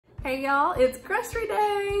Hey y'all, it's grocery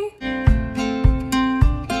day!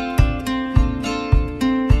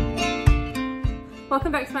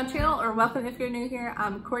 Welcome back to my channel, or welcome if you're new here.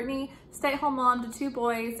 I'm Courtney, stay-at-home mom to 2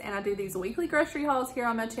 boys, and I do these weekly grocery hauls here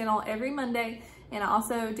on my channel every Monday. And I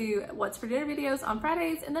also do what's for dinner videos on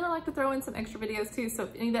Fridays, and then I like to throw in some extra videos too. So if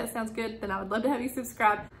any of that sounds good, then I would love to have you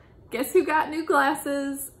subscribe. Guess who got new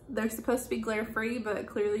glasses? They're supposed to be glare free, but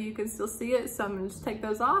clearly you can still see it, so I'm gonna just take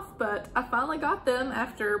those off. But I finally got them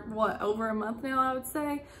after, what, over a month now, I would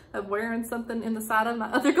say, of wearing something in the side of my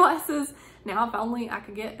other glasses. Now if only I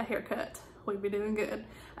could get a haircut, we'd be doing good.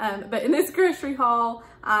 But in this grocery haul,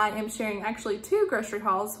 I am sharing actually 2 grocery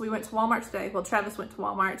hauls. We went to Walmart today. Well, Travis went to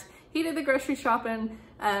Walmart. He did the grocery shopping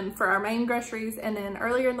for our main groceries, and then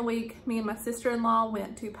earlier in the week, me and my sister-in-law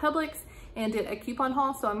went to Publix and did a coupon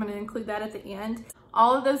haul, so I'm gonna include that at the end.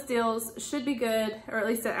 All of those deals should be good, or at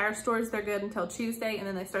least at our stores, they're good until Tuesday, and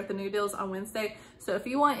then they start the new deals on Wednesday. So if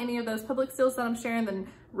you want any of those Publix deals that I'm sharing, then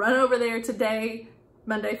run over there today,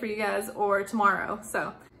 Monday for you guys, or tomorrow.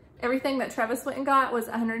 So everything that Travis went and got was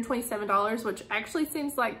 $127, which actually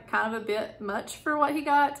seems like kind of a bit much for what he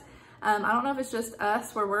got. I don't know if it's just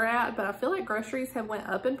us where we're at, but I feel like groceries have went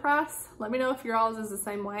up in price. Let me know if yours is the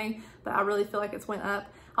same way, but I really feel like it's went up.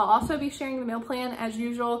 I'll also be sharing the meal plan as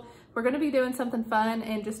usual. We're gonna be doing something fun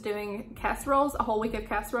and just doing casseroles, a whole week of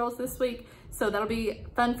casseroles this week. So that'll be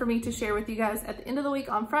fun for me to share with you guys at the end of the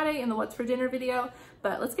week on Friday in the What's for Dinner video,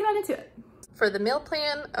 but let's get on into it. For the meal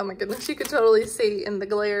plan, oh my goodness, you could totally see in the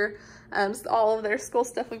glare all of their school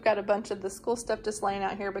stuff. We've got a bunch of the school stuff just laying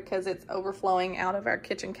out here because it's overflowing out of our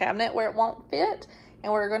kitchen cabinet where it won't fit.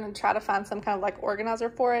 And we're going to try to find some kind of like organizer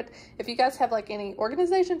for it. If you guys have like any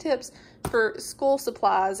organization tips for school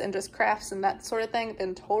supplies and just crafts and that sort of thing,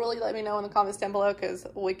 then totally let me know in the comments down below, because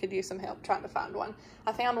we could use some help trying to find one.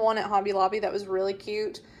 I found one at Hobby Lobby that was really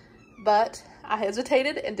cute, but I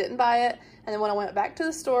hesitated and didn't buy it. And then when I went back to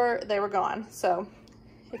the store, they were gone. So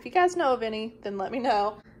if you guys know of any, then let me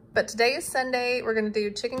know. But today is Sunday. We're gonna do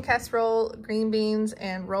chicken casserole, green beans,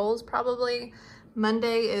 and rolls probably.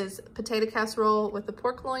 Monday is potato casserole with the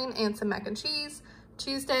pork loin and some mac and cheese.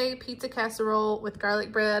 Tuesday, pizza casserole with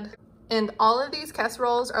garlic bread. And all of these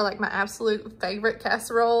casseroles are like my absolute favorite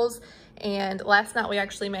casseroles. And last night we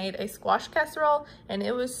actually made a squash casserole and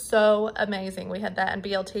it was so amazing. We had that in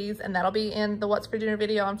BLTs, and that'll be in the What's for Dinner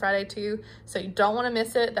video on Friday too. So you don't want to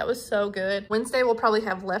miss it. That was so good. Wednesday we'll probably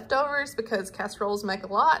have leftovers because casseroles make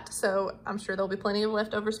a lot. So I'm sure there'll be plenty of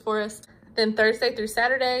leftovers for us. Then Thursday through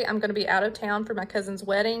Saturday, I'm gonna be out of town for my cousin's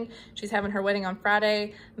wedding. She's having her wedding on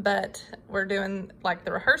Friday, but we're doing like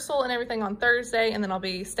the rehearsal and everything on Thursday, and then I'll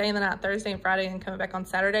be staying the night Thursday and Friday and coming back on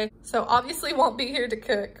Saturday. So obviously won't be here to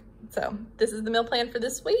cook. So this is the meal plan for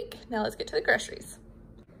this week. Now let's get to the groceries.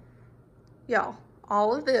 Y'all,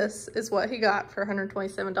 all of this is what he got for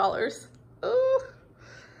 $127. Ooh.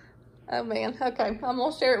 Oh man, okay, I'm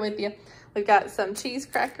gonna share it with you. We've got some cheese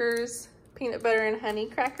crackers, peanut butter and honey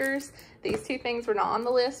crackers. These 2 things were not on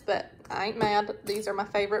the list, but I ain't mad. These are my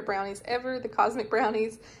favorite brownies ever, the Cosmic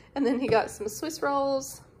Brownies. And then he got some Swiss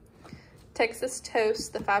rolls, Texas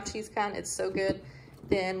toast, the 5 cheese kind, it's so good.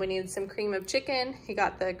 Then we needed some cream of chicken. He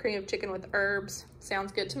got the cream of chicken with herbs,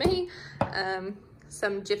 sounds good to me.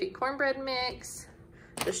 Some Jiffy cornbread mix,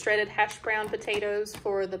 the shredded hash brown potatoes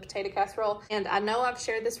for the potato casserole. And I know I've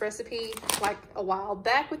shared this recipe like a while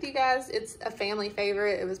back with you guys. It's a family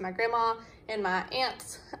favorite. It was my grandma and my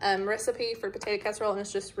aunt's recipe for potato casserole, and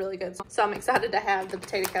it's just really good. So I'm excited to have the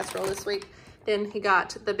potato casserole this week. Then he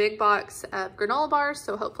got the big box of granola bars,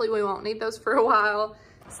 so hopefully we won't need those for a while.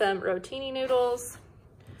 Some rotini noodles,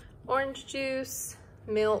 orange juice,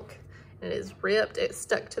 milk, and it is ripped. It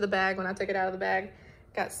stuck to the bag when I took it out of the bag.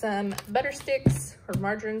 Got some butter sticks or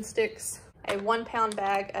margarine sticks, a 1-pound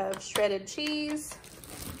bag of shredded cheese,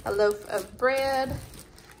 a loaf of bread,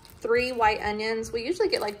 3 white onions. We usually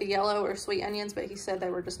get like the yellow or sweet onions, but he said they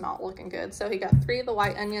were just not looking good. So he got 3 of the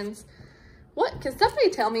white onions. What? Can somebody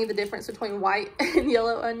tell me the difference between white and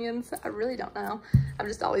yellow onions? I really don't know. I've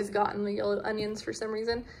just always gotten the yellow onions for some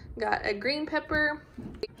reason. Got a green pepper.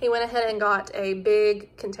 He went ahead and got a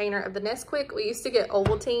big container of the Nesquik. We used to get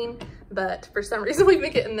Ovaltine, but for some reason we've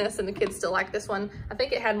been getting this and the kids still like this one. I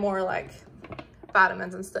think it had more like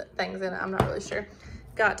vitamins and things in it. I'm not really sure.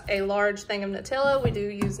 Got a large thing of Nutella. We do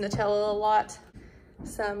use Nutella a lot.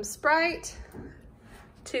 Some Sprite,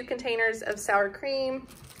 2 containers of sour cream,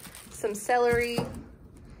 some celery,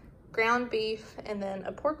 ground beef, and then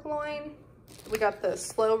a pork loin. We got the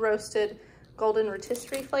slow roasted golden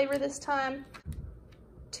rotisserie flavor this time.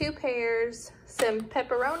 2 pears, some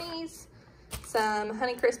pepperonis, some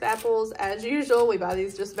Honeycrisp apples as usual. We buy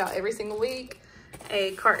these just about every single week.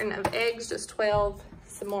 A carton of eggs, just 12,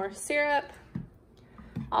 some more syrup,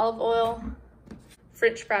 olive oil,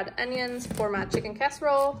 French fried onions for my chicken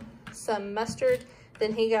casserole, some mustard.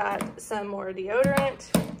 Then he got some more deodorant,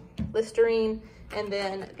 Listerine, and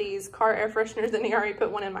then these car air fresheners, and he already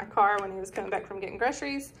put one in my car when he was coming back from getting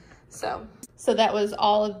groceries. So that was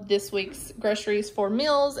all of this week's groceries for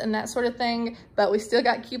meals and that sort of thing, but we still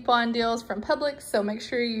got coupon deals from Publix, so make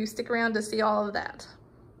sure you stick around to see all of that.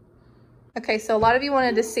 Okay, so a lot of you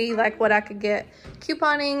wanted to see like what I could get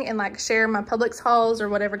couponing and like share my Publix hauls or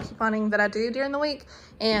whatever couponing that I do during the week.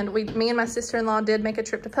 And me and my sister-in-law did make a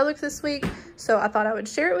trip to Publix this week, so I thought I would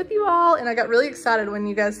share it with you all. And I got really excited when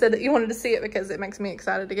you guys said that you wanted to see it because it makes me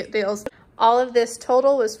excited to get deals. All of this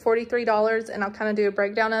total was $43, and I'll kind of do a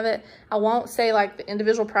breakdown of it. I won't say like the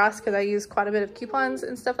individual price because I use quite a bit of coupons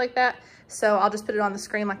and stuff like that. So I'll just put it on the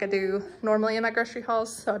screen like I do normally in my grocery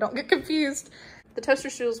hauls so I don't get confused. The toaster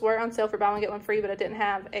stools were on sale for buy one, get one free, but I didn't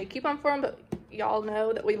have a coupon for them, but y'all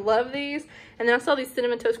know that we love these. And then I saw these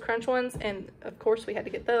Cinnamon Toast Crunch ones, and of course we had to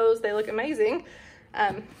get those. They look amazing.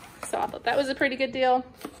 So I thought that was a pretty good deal.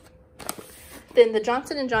 Then the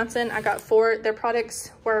Johnson & Johnson, I got 4. Their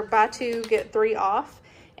products were buy 2, get 3 off.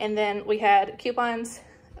 And then we had coupons.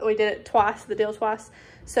 We did it twice, the deal twice.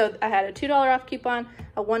 So I had a $2 off coupon,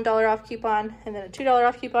 a $1 off coupon, and then a $2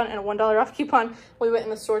 off coupon and a $1 off coupon. We went in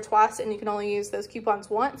the store twice, and you can only use those coupons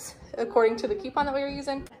once according to the coupon that we were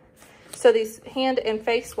using. So these hand and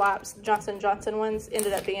face wipes, Johnson & Johnson ones,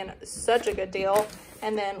 ended up being such a good deal.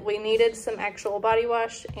 And then we needed some actual body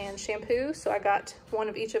wash and shampoo, so I got one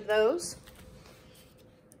of each of those.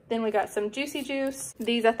 Then we got some Juicy Juice.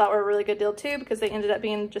 These I thought were a really good deal too because they ended up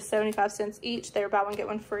being just 75 cents each. They were buy one, get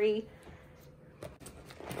one free.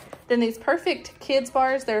 Then these Perfect Kids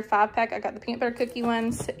bars, they're a 5-pack. I got the peanut butter cookie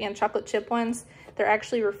ones and chocolate chip ones. They're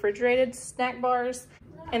actually refrigerated snack bars,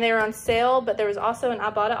 and they were on sale, but there was also an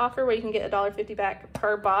Ibotta offer where you can get $1.50 back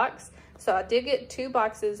per box. So I did get 2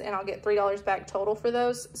 boxes, and I'll get $3 back total for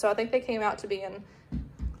those. So I think they came out to being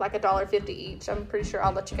like $1.50 each. I'm pretty sure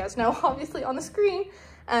I'll let you guys know, obviously, on the screen.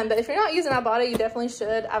 But if you're not using Ibotta, you definitely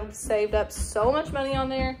should. I've saved up so much money on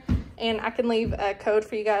there. And I can leave a code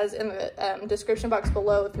for you guys in the description box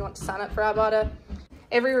below if you want to sign up for Ibotta.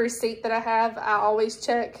 Every receipt that I have, I always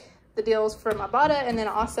check the deals from Ibotta, and then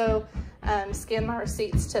I also scan my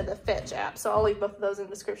receipts to the Fetch app. So I'll leave both of those in the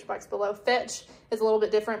description box below. Fetch is a little bit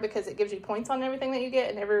different because it gives you points on everything that you get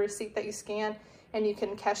and every receipt that you scan, and you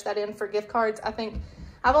can cash that in for gift cards. I think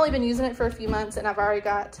I've only been using it for a few months, and I've already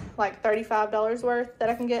got like $35 worth that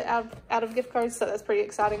I can get out of gift cards, so that's pretty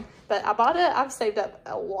exciting. But Ibotta, I've saved up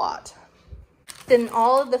a lot. Then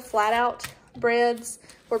all of the flat out breads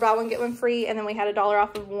were buy one, get one free, and then we had $1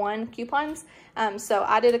 off of 1 coupons. So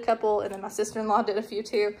I did a couple, and then my sister-in-law did a few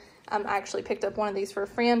too. I actually picked up one of these for a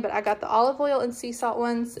friend, but I got the olive oil and sea salt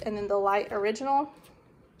ones, and then the light original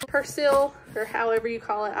Persil, or however you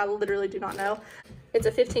call it. I literally do not know. It's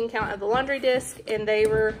a 15 count of the laundry disc, and they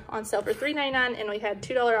were on sale for $3.99, and we had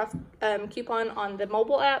 $2 off coupon on the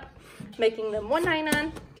mobile app, making them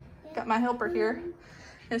 $1.99. Got my helper here.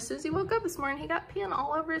 As soon as he woke up this morning, he got pin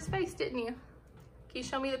all over his face, didn't you? Can you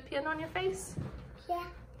show me the pin on your face? Yeah.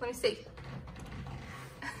 Let me see.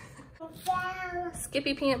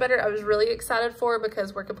 Skippy peanut butter, I was really excited for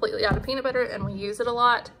because we're completely out of peanut butter and we use it a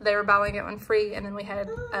lot. They were buy one, get one free, and then we had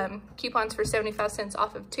coupons for 75 cents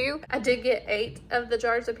off of 2. I did get 8 of the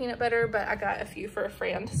jars of peanut butter, but I got a few for a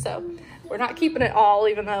friend. So we're not keeping it all,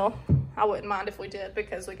 even though I wouldn't mind if we did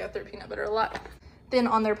because we go through peanut butter a lot. Then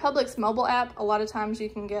on their Publix mobile app, a lot of times you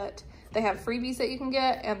can get, they have freebies that you can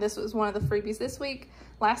get, and this was one of the freebies this week.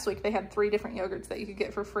 Last week they had 3 different yogurts that you could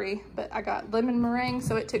get for free, but I got lemon meringue,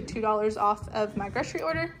 so it took $2 off of my grocery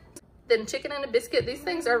order. Then chicken and a biscuit. These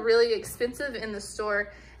things are really expensive in the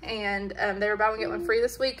store, and they were buy one, get one free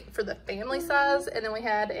this week for the family size, and then we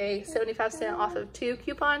had a 75 cent off of 2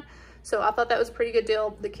 coupon. So I thought that was a pretty good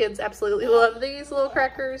deal. The kids absolutely love these little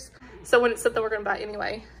crackers. So when it's something we're gonna buy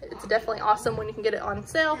anyway, it's definitely awesome when you can get it on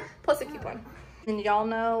sale, plus a coupon. And y'all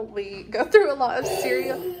know we go through a lot of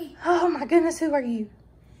cereal. Oh my goodness, who are you?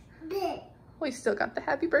 We still got the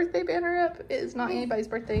happy birthday banner up. It is not anybody's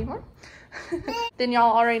birthday anymore. Then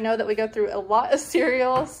y'all already know that we go through a lot of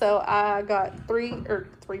cereal. So I got 3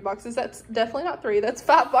 boxes. That's definitely not 3, that's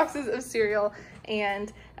 5 boxes of cereal.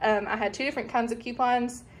 And I had 2 different kinds of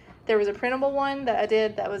coupons. There was a printable one that I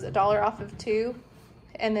did that was $1 off of 2.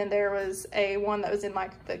 And then there was a one that was in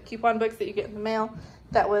like the coupon books that you get in the mail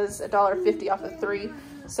that was $1.50 off of 3.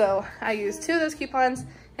 So I used 2 of those coupons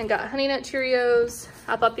and got Honey Nut Cheerios.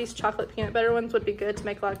 I thought these chocolate peanut butter ones would be good to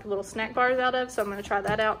make like little snack bars out of, so I'm gonna try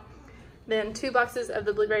that out. Then 2 boxes of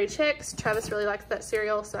the Blueberry Chex. Travis really likes that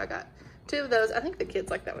cereal, so I got 2 of those. I think the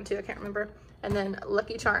kids like that one too, I can't remember. and then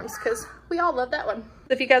Lucky Charms, because we all love that one.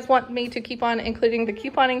 If you guys want me to keep on including the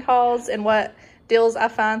couponing hauls and what deals I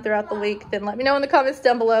find throughout the week, then let me know in the comments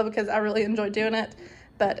down below, because I really enjoy doing it.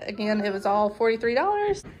 But again, it was all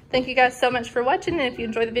 $43. Thank you guys so much for watching, and if you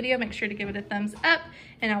enjoyed the video, make sure to give it a thumbs up,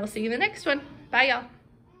 and I will see you in the next one. Bye, y'all.